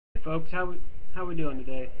Folks, how we doing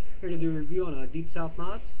today? Here to do a review on a Deep South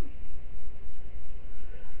mods.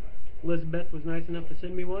 Elizabeth was nice enough to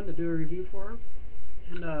send me one to do a review for her.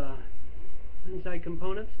 And inside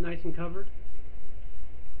components, nice and covered.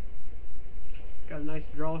 Got a nice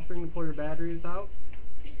drawstring to pull your batteries out,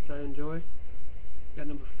 which I enjoy. Got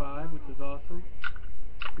number 5, which is awesome.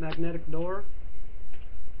 Magnetic door.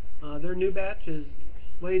 Their new batch is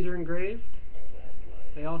laser engraved.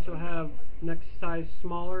 They also have next size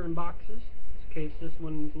smaller in boxes. In case this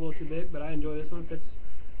one's a little too big, but I enjoy this one.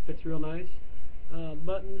 Fits real nice.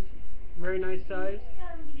 Buttons, very nice size.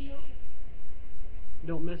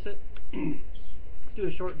 Don't miss it. Let's do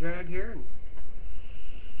a short drag here.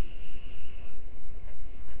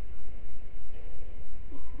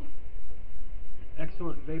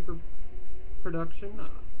 Excellent vapor production. Let's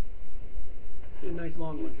do a nice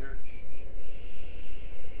long one here.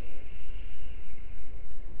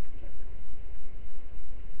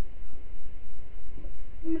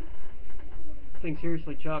 Thing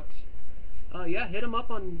seriously chucks. Yeah, hit them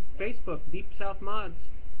up on Facebook, Deep South Mods.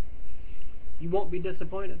 You won't be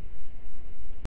disappointed.